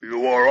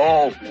You are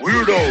all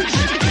weirdos.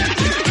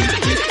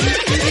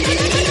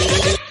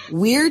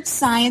 Weird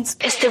science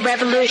is the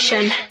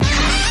revolution.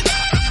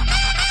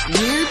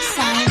 Weird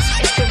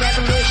science is the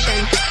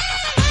revolution.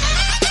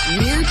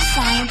 Weird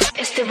science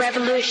is the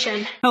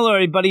revolution. Hello,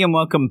 everybody, and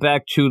welcome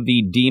back to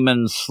the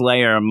Demon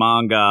Slayer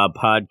Manga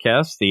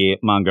podcast, the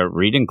Manga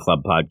Reading Club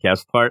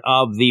podcast, part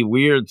of the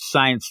Weird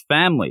Science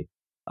family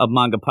of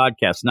manga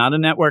podcasts. Not a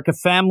network, a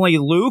family.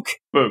 Luke?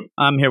 Boom.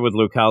 I'm here with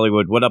Luke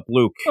Hollywood. What up,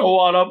 Luke?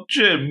 What up,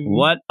 Jim?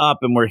 What up?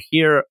 And we're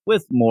here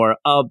with more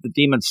of the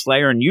Demon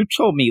Slayer. And you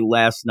told me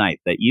last night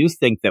that you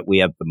think that we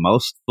have the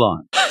most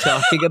fun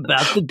talking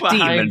about the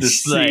Demon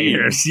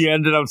Slayers. You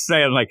ended up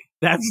saying, like,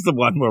 that's the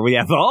one where we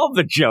have all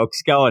the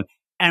jokes going.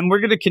 And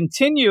we're going to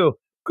continue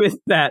with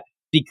that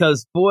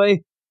because, boy,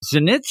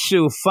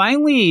 Zenitsu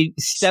finally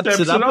steps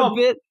it up a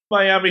bit.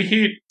 Miami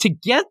Heat. To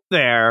get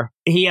there,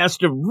 he has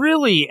to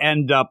really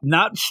end up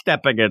not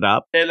stepping it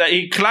up. And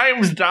he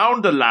climbs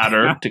down the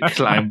ladder to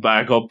climb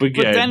back up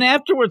again. But then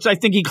afterwards, I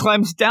think he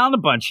climbs down a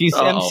bunch. He's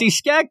MC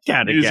Scat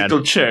Cat again.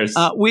 Musical chairs.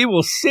 We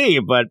will see,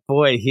 but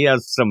boy, he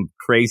has some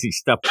crazy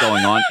stuff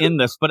going on in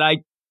this. But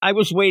I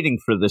was waiting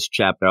for this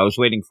chapter. I was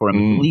waiting for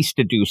him at least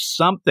to do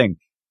something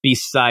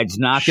besides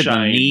knocking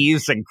the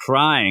knees and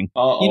crying.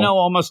 You know,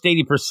 almost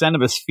 80%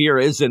 of his fear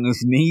is in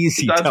his knees,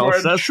 he That's tells where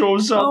it us.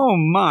 shows up. Oh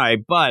my,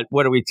 but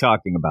what are we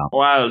talking about?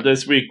 Well,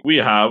 this week we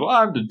have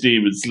on the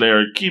Demon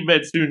Slayer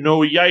Kimetsu no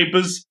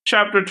Yaibas,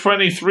 Chapter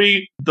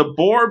 23, The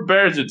Boar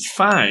Bears Its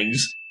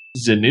Fangs,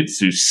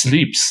 Zenitsu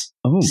Sleeps.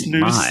 Oh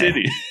Snooze my.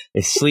 City.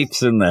 He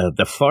sleeps in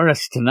the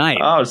forest tonight.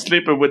 Oh,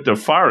 sleeping with the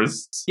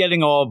forests.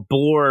 Getting all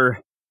boar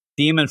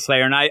Demon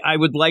Slayer, and I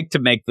would like to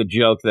make the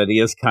joke that he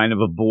is kind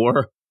of a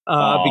boar.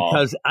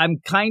 Because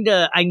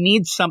I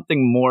need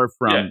something more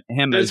from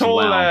him this as whole,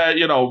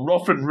 well.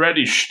 rough and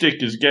ready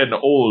shtick is getting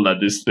old at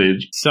this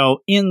stage. So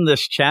in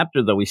this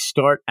chapter, though, we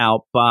start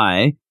out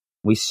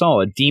we saw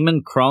a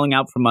demon crawling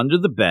out from under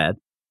the bed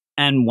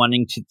and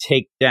wanting to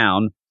take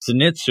down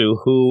Zenitsu,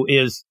 who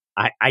is,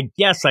 I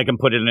guess I can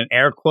put it in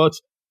air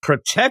quotes,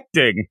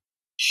 protecting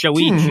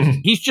Shoichi.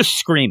 He's just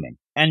screaming.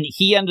 And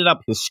he ended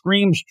up, his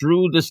screams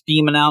drew this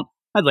demon out.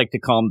 I'd like to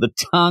call him the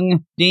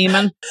tongue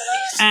demon.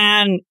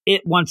 And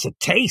it wants a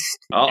taste.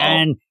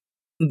 And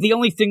the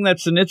only thing that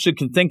Zenitsu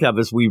can think of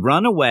is we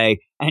run away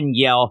and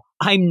yell,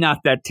 I'm not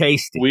that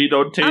tasty. We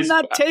don't taste. I'm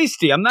not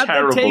tasty. I'm not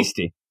terrible. that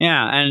tasty.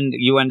 Yeah, and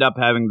you end up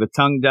having the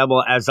tongue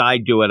devil, as I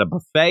do at a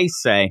buffet,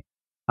 say,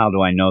 how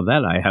do I know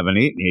that? I haven't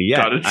eaten it yet.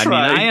 Gotta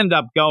try. I end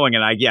up going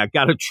and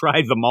got to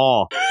try them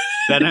all.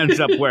 That ends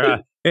up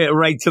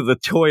right to the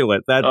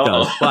toilet. That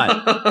does.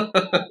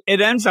 But it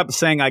ends up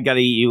saying, I got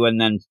to eat you, and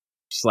then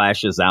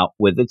slashes out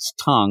with its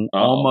tongue,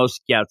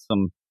 almost gets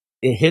them.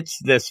 It hits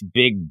this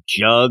big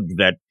jug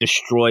that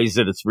destroys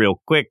it. It's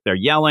real quick. They're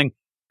yelling.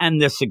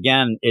 And this,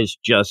 again, is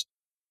just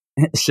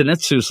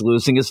Zenitsu's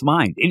losing his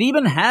mind. It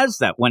even has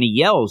that. When he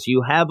yells,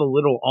 you have a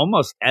little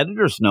almost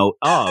editor's note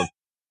of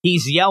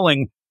he's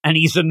yelling and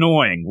he's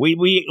annoying.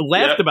 We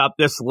laughed about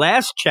this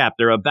last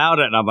chapter about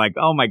it, and I'm like,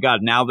 oh, my God,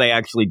 now they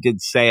actually did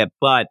say it.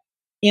 But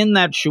in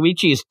that,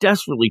 Shoichi is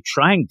desperately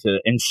trying to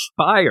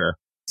inspire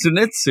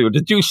Zenitsu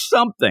to do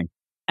something.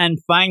 And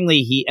finally,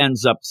 he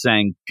ends up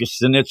saying,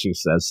 Zenitsu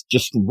says,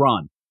 just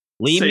run.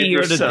 Leave me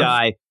here to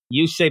die.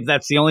 You save.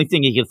 That's the only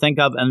thing he can think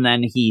of. And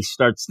then he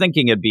starts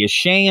thinking it'd be a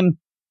shame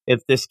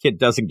if this kid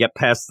doesn't get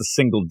past the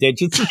single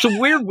digits. It's a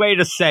weird way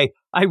to say,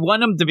 I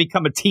want him to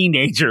become a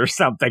teenager or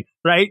something,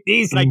 right?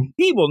 He's like,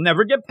 he will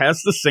never get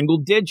past the single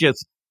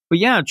digits. But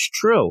yeah, it's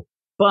true.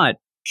 But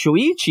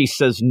Shoichi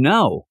says,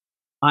 no,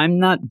 I'm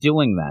not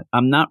doing that.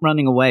 I'm not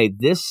running away.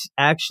 This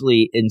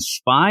actually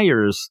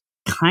inspires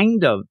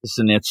kind of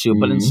Zenitsu,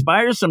 but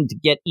inspires him to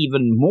get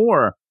even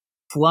more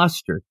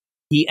flustered.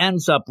 He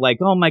ends up like,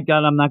 oh my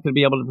God, I'm not going to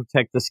be able to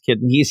protect this kid,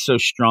 and he's so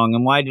strong,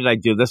 and why did I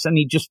do this? And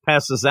he just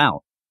passes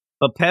out,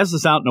 but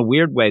passes out in a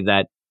weird way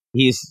that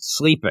he's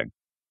sleeping.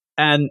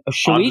 And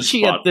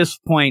Shoichi at this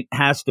point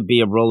has to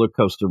be a roller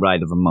coaster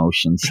ride of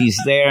emotions. He's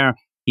there.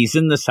 He's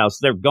in this house.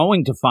 They're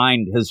going to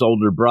find his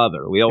older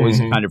brother. We always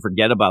kind of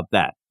forget about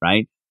that,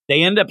 right?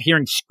 They end up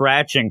hearing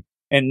scratching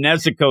in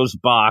Nezuko's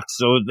box,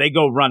 so they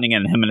go running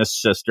in, him and his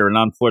sister, and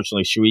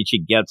unfortunately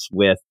Shoichi gets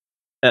with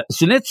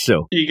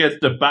Zenitsu. He gets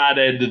the bad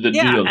end of the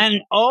deal. Yeah,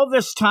 and all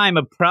this time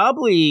of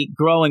probably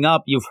growing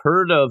up, you've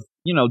heard of,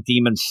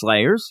 Demon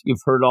Slayers.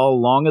 You've heard all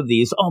along of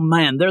these. Oh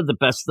man, they're the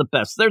best.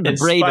 They're the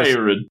bravest.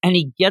 And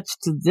he gets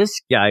to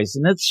this guy,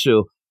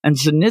 Zenitsu, and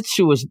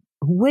Zenitsu is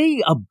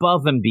way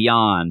above and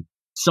beyond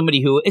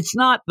somebody who, it's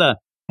not the,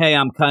 hey,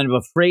 I'm kind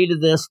of afraid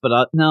of this,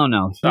 but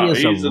no,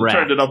 he's a rat.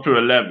 Turned it up to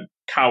 11.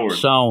 Coward.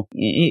 So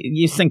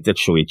you think that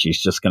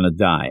Shoichi's just going to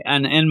die.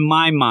 And in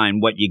my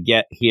mind, what you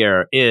get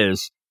here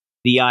is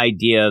the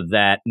idea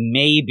that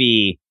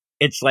maybe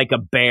it's like a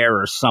bear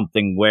or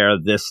something where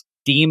this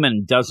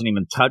demon doesn't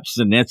even touch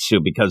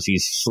Zenitsu because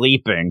he's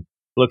sleeping.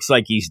 Looks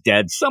like he's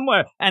dead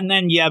somewhere. And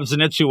then you have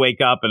Zenitsu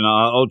wake up and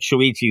old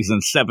Shoichi's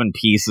in 7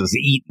 pieces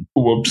eaten.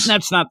 Whoops.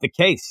 That's not the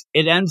case.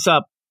 It ends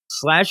up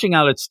slashing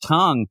out its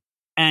tongue,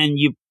 and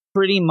you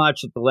pretty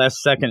much at the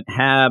last second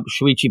have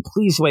Shuichi,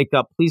 please wake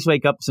up,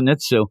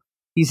 Zenitsu.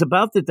 He's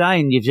about to die,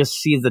 and you just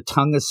see the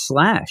tongue is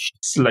slashed.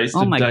 Sliced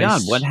Oh and my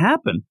diced. God, what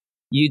happened?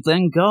 You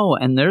then go,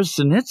 and there's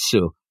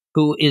Zenitsu,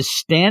 who is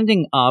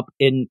standing up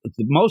in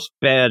the most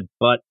bad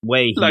butt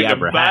way he Like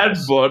ever a bad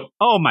has. butt.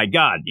 Oh my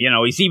God,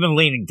 he's even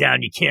leaning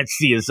down. You can't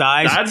see his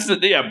eyes. That's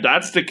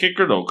the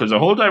kicker though, because the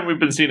whole time we've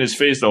been seeing his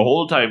face the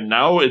whole time.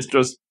 Now it's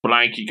just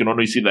blank. You can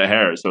only see the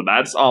hair, so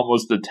that's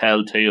almost the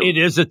telltale. It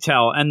is a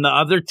tell, and the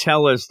other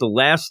tell is the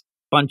last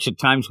bunch of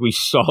times we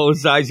saw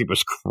his eyes, he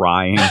was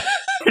crying,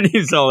 and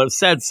he's all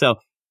upset. So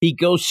he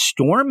goes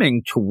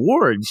storming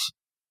towards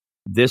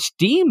this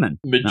demon.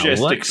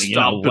 Majestic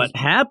stomp. What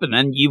happened?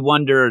 And you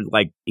wonder,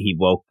 like, he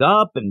woke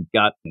up and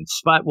got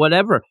inspired,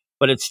 whatever.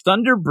 But it's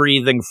thunder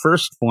breathing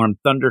first form,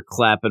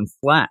 thunderclap, and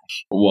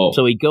flash. Whoa.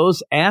 So he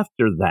goes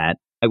after that.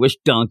 I wish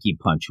Donkey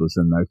Punch was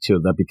in there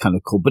too. That'd be kind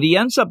of cool. But he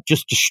ends up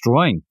just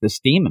destroying this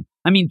demon.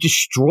 I mean,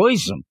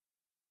 destroys him.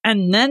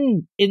 And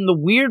then in the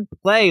weird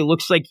play,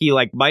 looks like he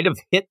might have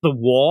hit the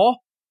wall,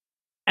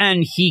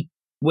 and he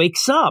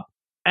wakes up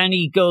and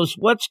he goes,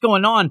 "What's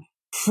going on?"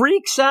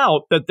 Freaks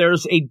out that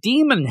there's a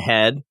demon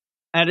head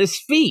at his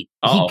feet.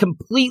 Uh-oh. He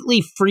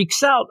completely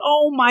freaks out.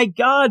 Oh my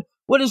God,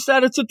 what is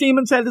that? It's a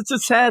demon's head. It's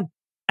its head.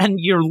 And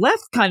you're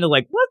left kind of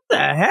like, what the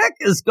heck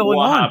is going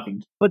What on?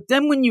 happened? But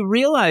then when you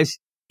realize,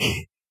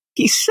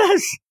 he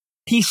says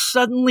he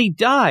suddenly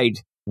died.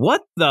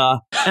 What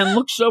the? And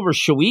looks over.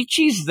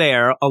 Shuichi's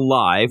there,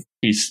 alive.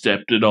 He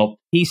stepped it up.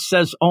 He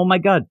says, oh my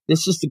God,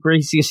 this is the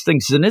craziest thing.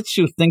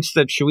 Zenitsu thinks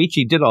that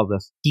Shuichi did all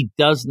this. He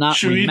does not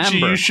Shuichi,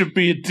 remember. you should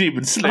be a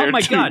demon slayer. Oh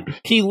my too. God.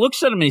 He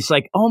looks at him and he's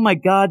like, oh my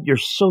God, you're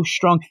so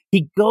strong.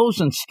 He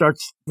goes and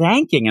starts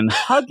thanking and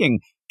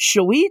hugging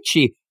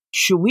Shuichi.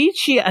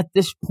 Shuichi at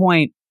this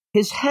point,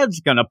 his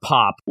head's gonna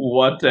pop.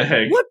 What the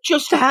heck? What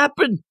just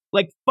happened?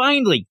 Like,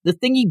 finally, the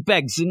thing he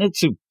begged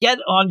Zenitsu, get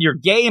on your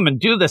game and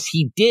do this.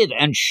 He did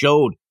and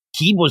showed.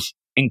 He was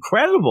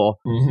incredible,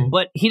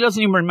 but he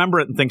doesn't even remember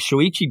it and thinks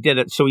Shuichi did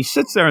it. So he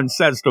sits there and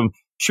says to him,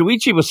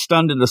 Shuichi was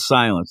stunned into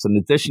silence. In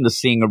addition to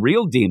seeing a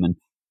real demon,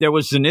 there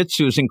was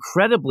Zenitsu's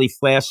incredibly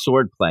fast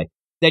swordplay.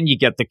 Then you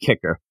get the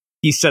kicker.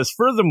 He says,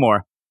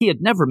 furthermore, he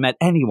had never met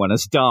anyone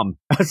as dumb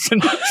as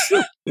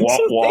Zenitsu. They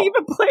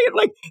even play it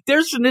like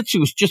there's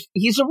Zenitsu.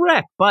 He's a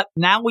wreck. But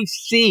now we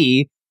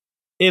see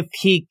if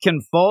he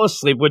can fall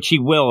asleep, which he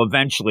will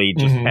eventually,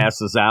 he just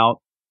passes out.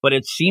 But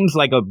it seems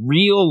like a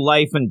real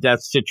life and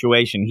death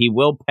situation. He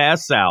will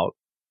pass out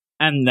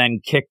and then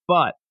kick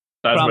butt.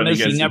 Problem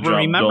is, he never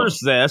remembers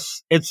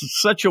this. It's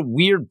such a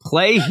weird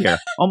play here,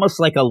 almost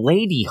like a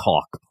Lady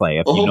Hawk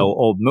play, if you know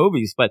old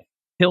movies. But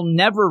he'll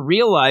never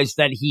realize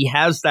that he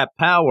has that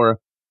power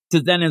to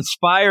then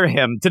inspire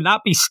him to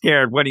not be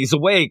scared when he's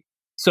awake.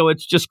 So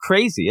it's just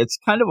crazy. It's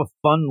kind of a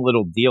fun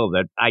little deal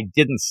that I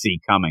didn't see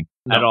coming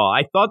at all.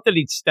 I thought that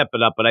he'd step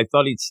it up, but I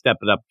thought he'd step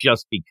it up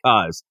just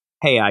because,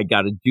 hey, I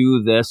got to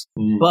do this.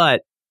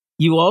 But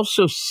you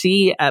also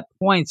see at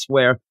points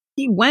where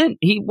he went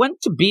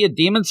to be a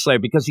demon slayer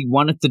because he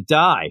wanted to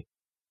die.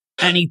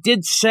 And he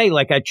did say,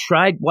 like, I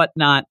tried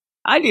whatnot.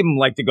 I'd even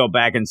like to go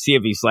back and see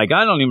if he's like,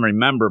 I don't even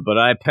remember, but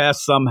I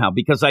passed somehow,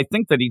 because I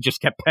think that he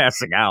just kept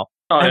passing out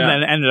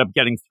then ended up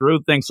getting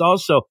through things.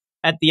 Also,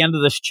 at the end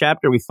of this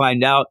chapter, we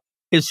find out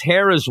his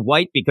hair is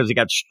white because he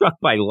got struck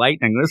by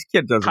lightning. This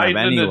kid doesn't have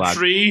any luck. In a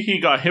tree, he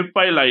got hit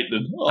by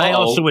lightning. I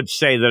also would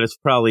say that it's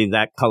probably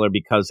that color,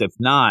 because if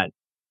not,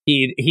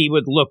 he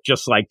would look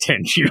just like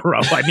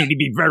Tenjiro. I mean, he'd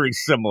be very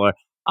similar.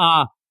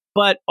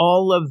 But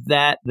all of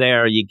that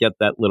there, you get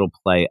that little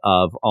play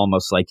of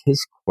almost like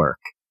his quirk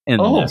in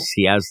this.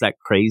 He has that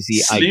crazy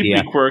Sleepy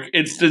idea. quirk.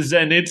 It's the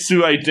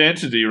Zenitsu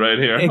identity right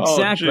here.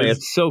 Exactly.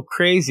 It's so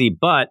crazy.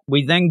 But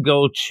we then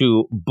go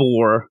to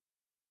Boar.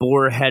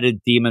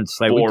 Boar-headed demon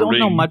slayer. We don't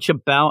know much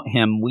about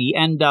him. We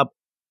end up,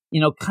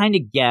 kind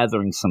of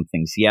gathering some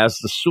things. He has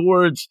the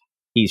swords.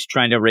 He's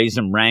trying to raise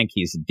him rank.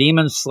 He's a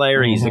demon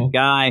slayer. He's a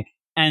guy.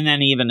 And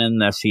then even in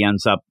this, he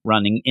ends up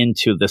running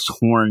into this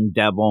horn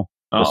devil,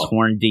 this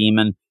horn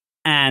demon.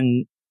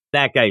 And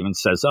that guy even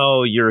says,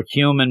 oh, you're a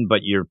human, but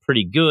you're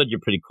pretty good. You're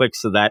pretty quick.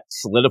 So that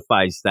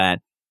solidifies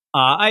that.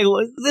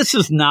 This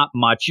is not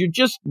much. You're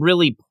just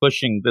really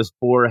pushing this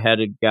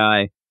boar-headed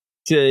guy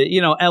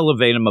to,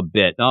 elevate him a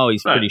bit. Oh,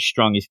 he's pretty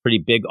strong. He's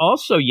pretty big.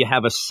 Also, you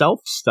have a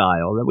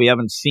self-style that we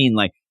haven't seen.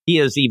 Like, he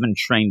has even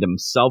trained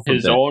himself a bit.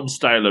 His own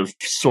style of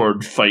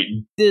sword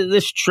fighting.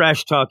 This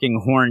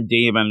trash-talking horn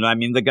demon. I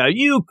mean, the guy,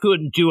 you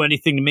couldn't do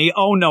anything to me.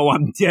 Oh, no,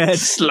 I'm dead.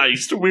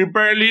 Sliced. We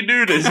barely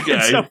knew this guy.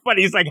 It's so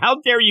funny. He's like, how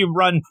dare you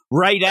run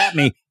right at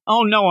me?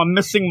 Oh, no, I'm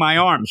missing my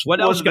arms.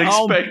 What else? Wasn't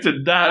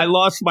expecting that. I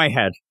lost my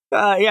head.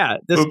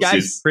 This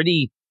guy's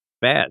pretty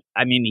bad.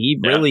 I mean, he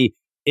really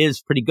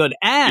is pretty good.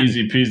 And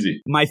easy peasy.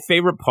 My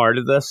favorite part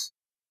of this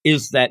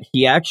is that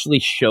he actually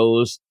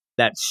shows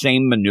that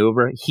same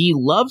maneuver. He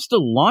loves to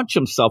launch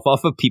himself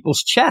off of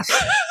people's chests.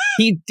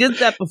 He did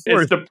that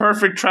before. It's the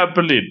perfect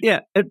trampoline. Yeah,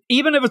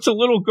 even if it's a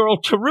little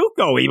girl,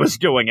 Taruko, he was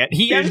doing it.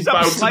 He ends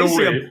up slicing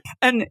him,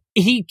 and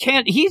he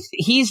can't.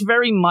 He's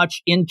very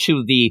much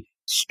into the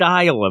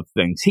style of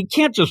things. He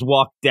can't just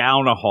walk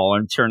down a hall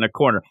and turn a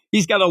corner.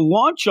 He's got to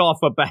launch off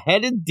a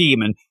beheaded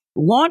demon,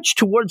 launch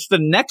towards the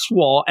next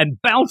wall,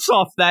 and bounce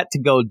off that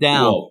to go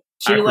down. Whoa,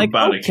 so you're like,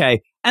 acrobatic.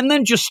 okay. And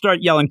then just start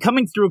yelling,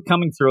 coming through,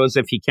 as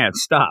if he can't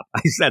stop.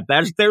 I said,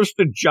 there's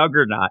the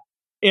juggernaut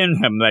in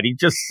him that he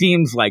just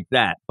seems like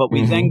that. But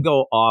we then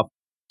go off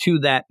to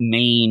that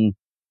main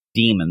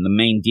demon, the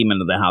main demon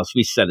of the house.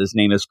 We said his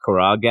name is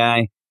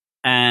Kuragai,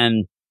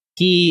 and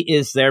he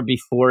is there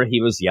before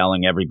he was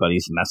yelling,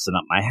 everybody's messing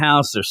up my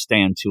house, they're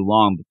staying too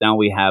long. But now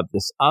we have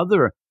this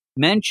other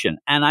mention.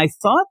 And I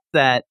thought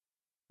that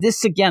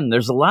this, again,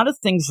 there's a lot of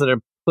things that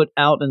are put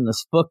out in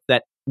this book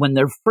that when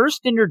they're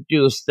first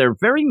introduced, they're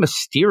very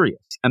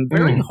mysterious and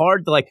very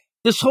hard to, like,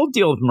 this whole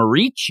deal of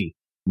Marichi,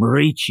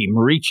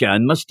 I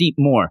must eat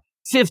more.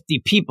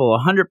 50 people,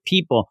 100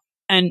 people.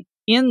 And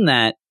in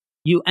that,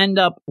 you end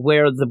up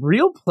where the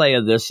real play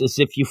of this is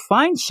if you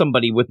find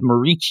somebody with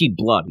Marichi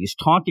blood, he's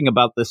talking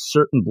about this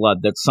certain blood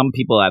that some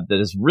people have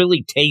that is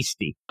really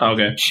tasty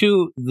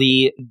to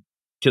the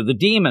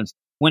demons.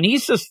 When he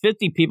says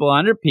 50 people,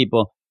 100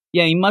 people,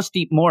 yeah, he must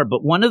eat more.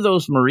 But one of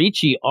those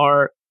Marichi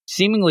are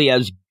seemingly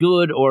as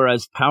good or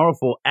as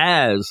powerful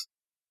as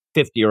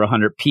 50 or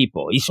 100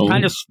 people. He's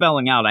kind of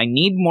spelling out, I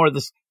need more of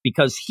this,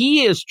 because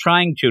he is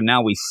trying to,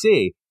 now we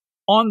see,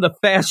 on the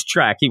fast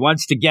track he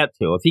wants to get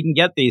to. If he can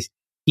get these,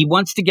 he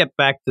wants to get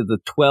back to the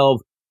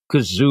 12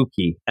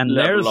 Kazuki. And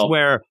there's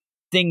where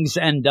things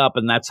end up,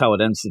 and that's how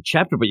it ends the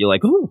chapter. But you're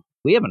like, ooh,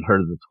 we haven't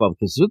heard of the 12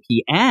 Kazuki.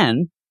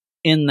 And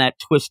in that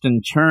twist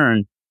and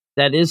turn,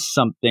 that is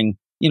something,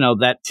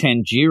 that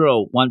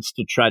Tanjiro wants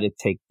to try to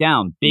take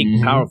down.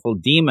 Big, powerful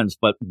demons.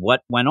 But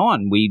what went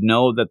on? We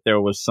know that there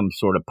was some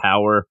sort of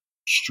power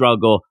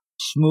struggle.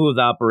 Smooth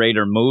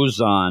operator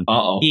Muzan.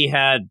 He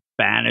had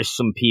banished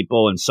some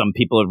people, and some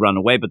people had run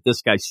away. But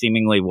this guy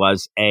seemingly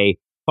was a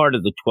part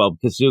of the 12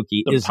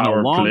 Kazuki, is no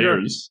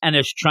longer, and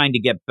is trying to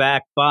get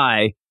back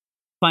by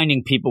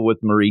finding people with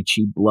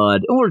Marichi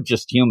blood, or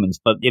just humans.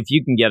 But if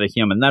you can get a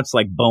human, that's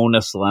like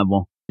bonus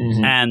level.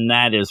 And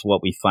that is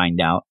what we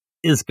find out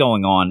is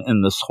going on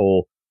in this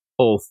whole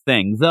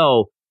thing.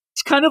 Though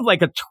it's kind of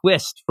like a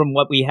twist from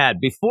what we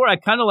had before. I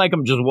kind of like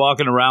him just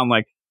walking around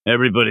like,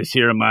 everybody's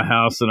here in my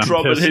house and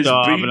I'm pissed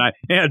off,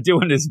 and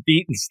doing his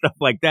beat and stuff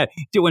like that,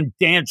 doing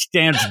dance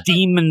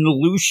demon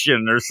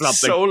Lucian or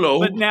something. Solo.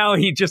 But now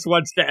he just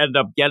wants to end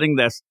up getting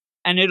this,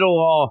 and it'll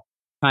all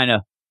kind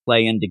of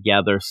play in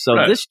together. So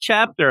this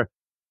chapter,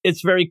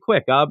 it's very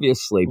quick,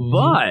 obviously,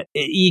 but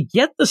you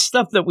get the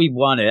stuff that we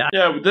wanted.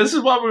 Yeah, this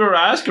is what we were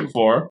asking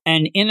for.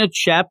 And in a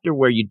chapter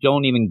where you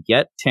don't even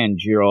get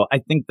Tanjiro, I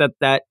think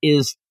that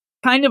is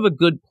kind of a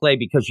good play,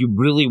 because you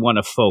really want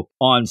to focus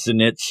on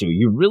Zenitsu.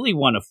 You really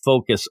want to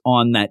focus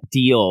on that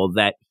deal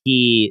that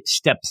he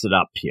steps it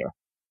up here.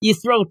 You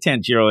throw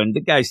Tanjiro in,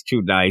 the guy's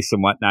too nice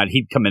and whatnot.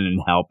 He'd come in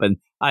and help. And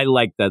I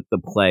like that the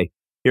play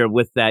here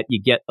with that.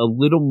 You get a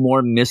little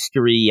more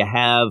mystery. You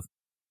have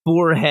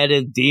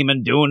four-headed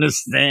demon doing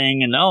his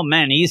thing. And oh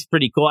man, he's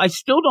pretty cool. I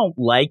still don't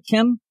like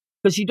him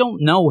because you don't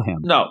know him.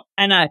 No.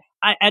 And I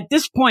at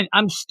this point,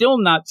 I'm still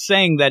not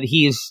saying that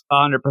he's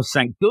 100%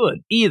 good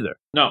either.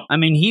 No. I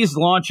mean, he's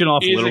launching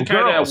off he's little a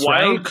kind girls, of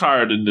wild right?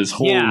 card in this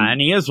whole... Yeah, and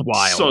he is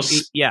wild.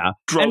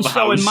 And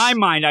so in my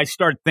mind, I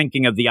start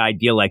thinking of the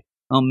idea like,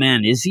 oh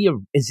man, is he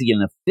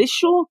an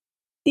official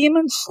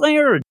demon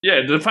slayer?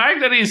 Yeah, the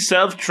fact that he's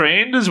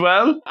self-trained as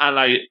well,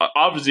 and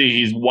obviously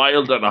he's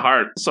wild at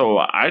heart, so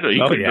I don't.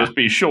 He could just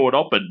be showing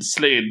up and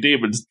slaying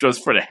demons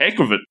just for the heck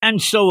of it.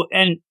 And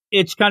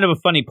it's kind of a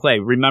funny play.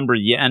 Remember,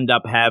 you end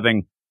up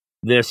having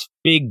this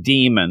big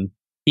demon.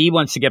 He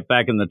wants to get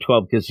back in the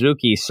 12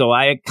 Kazuki, so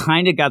I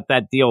kind of got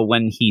that deal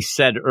when he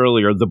said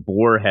earlier, the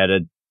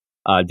boar-headed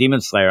demon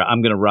slayer,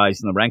 I'm going to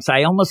rise in the ranks.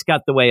 I almost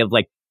got the way of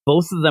like,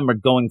 both of them are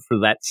going for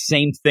that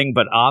same thing,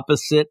 but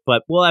opposite.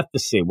 But we'll have to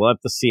see. We'll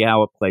have to see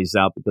how it plays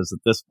out, because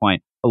at this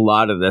point, a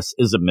lot of this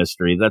is a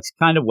mystery. That's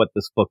kind of what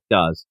this book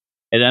does.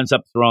 It ends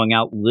up throwing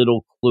out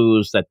little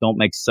clues that don't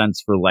make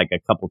sense for like a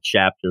couple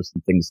chapters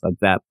and things like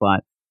that.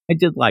 But I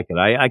did like it.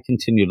 I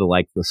continue to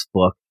like this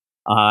book.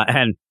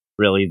 And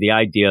really, the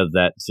idea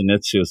that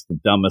Zenitsu is the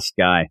dumbest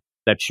guy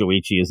that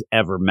Shuichi has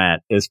ever met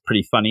is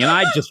pretty funny. And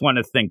I just want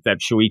to think that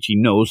Shuichi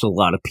knows a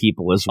lot of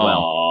people as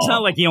well. Aww. It's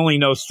not like he only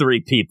knows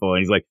 3 people.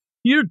 And he's like,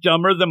 you're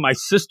dumber than my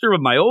sister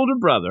and my older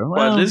brother.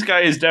 Well, this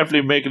guy is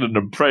definitely making an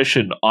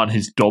impression on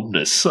his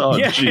dumbness. Oh,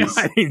 jeez.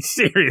 I mean,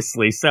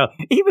 seriously. So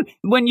even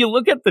when you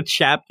look at the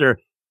chapter,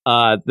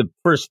 the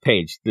first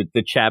page,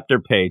 the chapter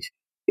page,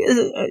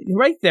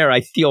 right there, I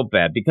feel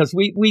bad because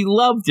we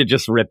love to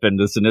just rip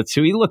into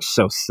Zenitsu. He looks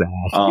so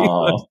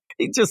sad.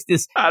 He just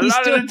is. A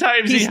lot of the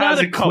times he has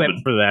it coming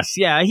for this.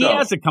 Yeah, he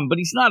has it coming, but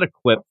he's not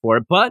equipped for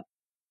it. But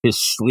his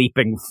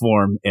sleeping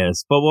form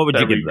is. But what would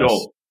you give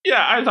this?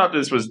 Yeah, I thought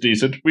this was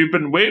decent. We've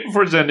been waiting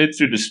for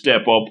Zenitsu to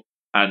step up,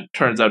 and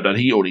turns out that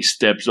he only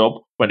steps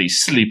up when he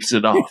sleeps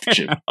it off,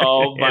 Chip.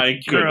 Oh my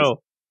goodness.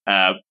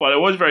 But it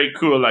was very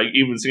cool, like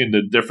even seeing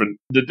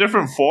the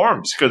different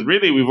forms, because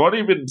really we've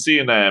only been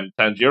seeing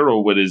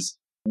Tanjiro with his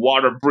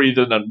water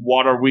breathing and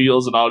water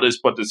wheels and all this,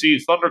 but to see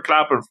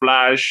Thunderclap and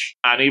Flash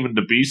and even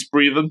the Beast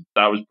breathing,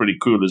 that was pretty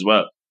cool as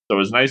well. So it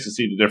was nice to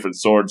see the different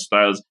sword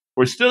styles.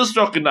 We're still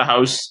stuck in the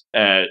house.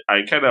 I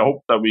kind of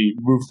hope that we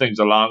move things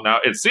along now.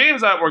 It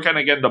seems that we're kind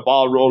of getting the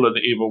ball rolling,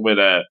 even with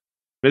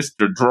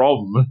Mr.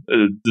 Drum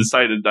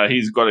decided that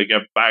he's going to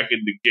get back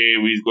in the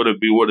game. He's going to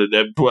be one of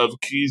them 12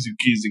 keys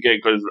again,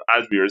 because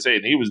as we were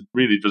saying, he was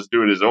really just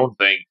doing his own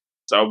thing.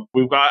 So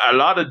we've got a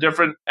lot of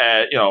different,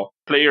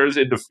 players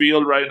in the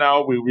field right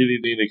now. We really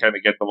need to kind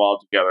of get them all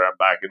together and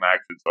back in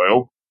action. So I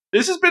hope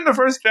this has been the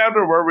first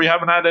chapter where we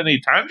haven't had any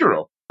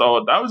Tanjiro.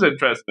 So that was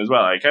interesting as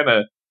well.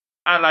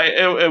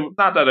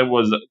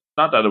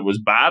 Not that it was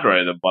bad or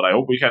anything, but I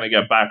hope we kind of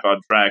get back on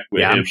track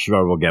with him. I'm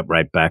sure we'll get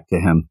right back to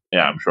him.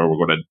 Yeah, I'm sure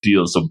we're going to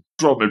deal some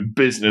drumming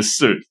business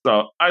soon.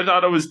 So I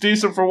thought it was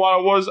decent for what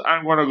it was.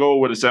 I'm going to go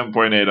with a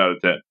 7.8 out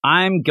of 10.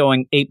 I'm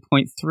going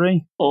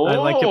 8.3. Oh. I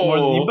like it more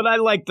than you, but I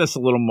like this a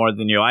little more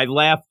than you. I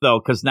laugh, though,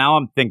 because now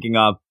I'm thinking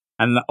of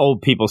and the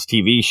old people's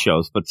TV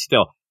shows, but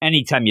still,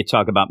 anytime you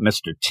talk about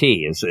Mr.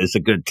 T is a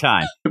good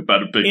time.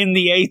 In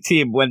the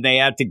A-Team, when they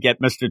had to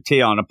get Mr.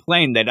 T on a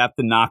plane, they'd have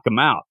to knock him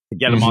out to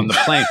get him on the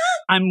plane.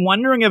 I'm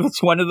wondering if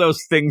it's one of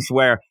those things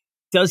where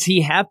does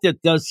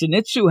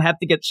Zenitsu have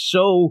to get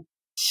so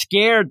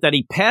scared that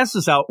he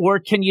passes out, or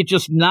can you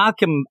just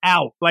knock him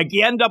out? Like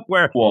you end up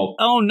where,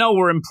 oh no,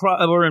 we're in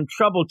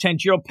trouble.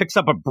 Tanjiro picks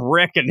up a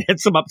brick and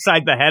hits him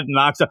upside the head and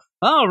knocks him.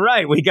 All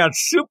right, we got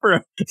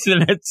Super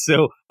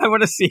Zenitsu. I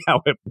want to see how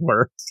it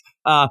works.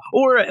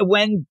 Or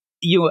when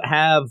you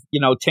have,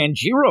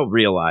 Tanjiro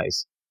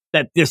realize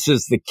that this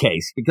is the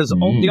case, because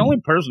the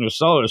only person who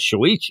saw it is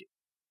Shuichi.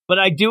 But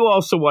I do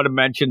also want to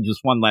mention just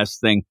one last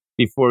thing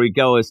before we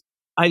go is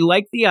I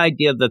like the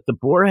idea that the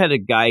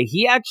boar-headed guy,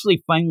 he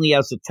actually finally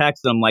has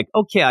attacks. And I'm like,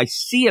 okay, I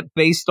see it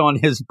based on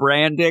his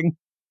branding.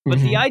 But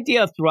the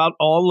idea throughout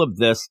all of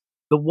this,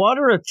 the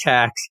water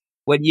attacks,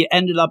 when you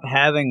ended up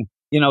having,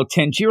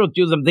 Tanjiro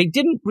do them, they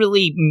didn't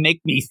really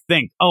make me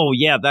think, oh,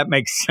 yeah, that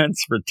makes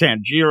sense for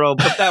Tanjiro.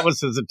 But that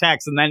was his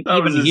attacks. And then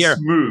even here,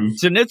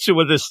 Zenitsu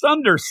with his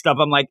thunder stuff,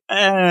 I'm like,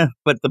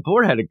 But the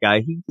boar-headed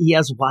guy, he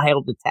has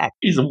wild attacks.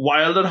 He's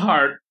wild at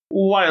heart.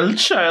 Wild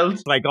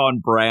child. Like on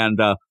brand.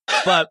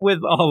 But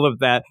with all of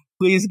that,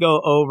 please go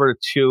over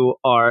to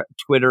our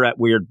Twitter at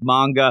Weird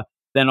Manga.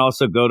 Then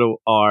also go to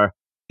our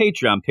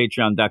Patreon,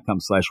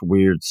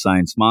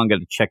 patreon.com/WeirdScienceManga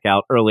to check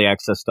out early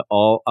access to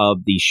all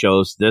of the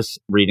shows, this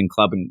reading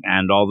club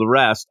and all the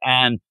rest.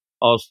 And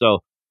also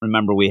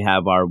remember we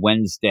have our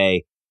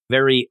Wednesday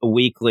very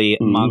weekly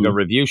manga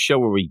review show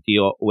where we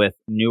deal with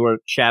newer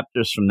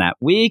chapters from that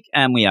week.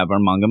 And we have our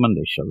Manga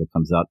Monday show that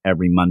comes out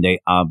every Monday.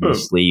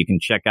 Obviously, you can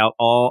check out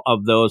all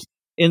of those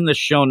in the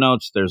show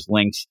notes. There's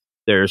links,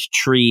 there's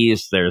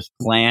trees, there's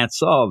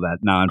plants, all that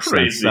nonsense.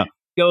 Crazy. So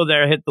go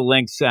there, hit the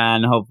links,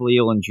 and hopefully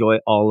you'll enjoy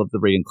all of the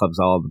reading clubs,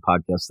 all of the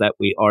podcasts that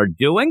we are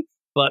doing.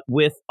 But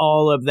with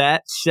all of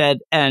that said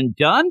and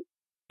done,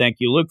 thank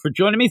you, Luke, for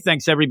joining me.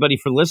 Thanks, everybody,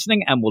 for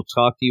listening, and we'll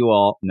talk to you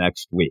all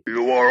next week.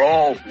 You are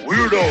all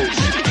weirdos.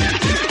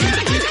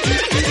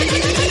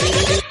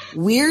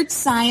 Weird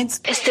science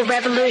It's the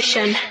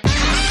revolution.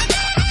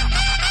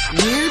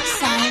 Weird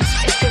science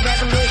It's the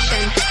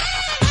revolution.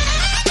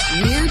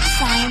 Weird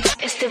science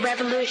It's the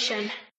revolution.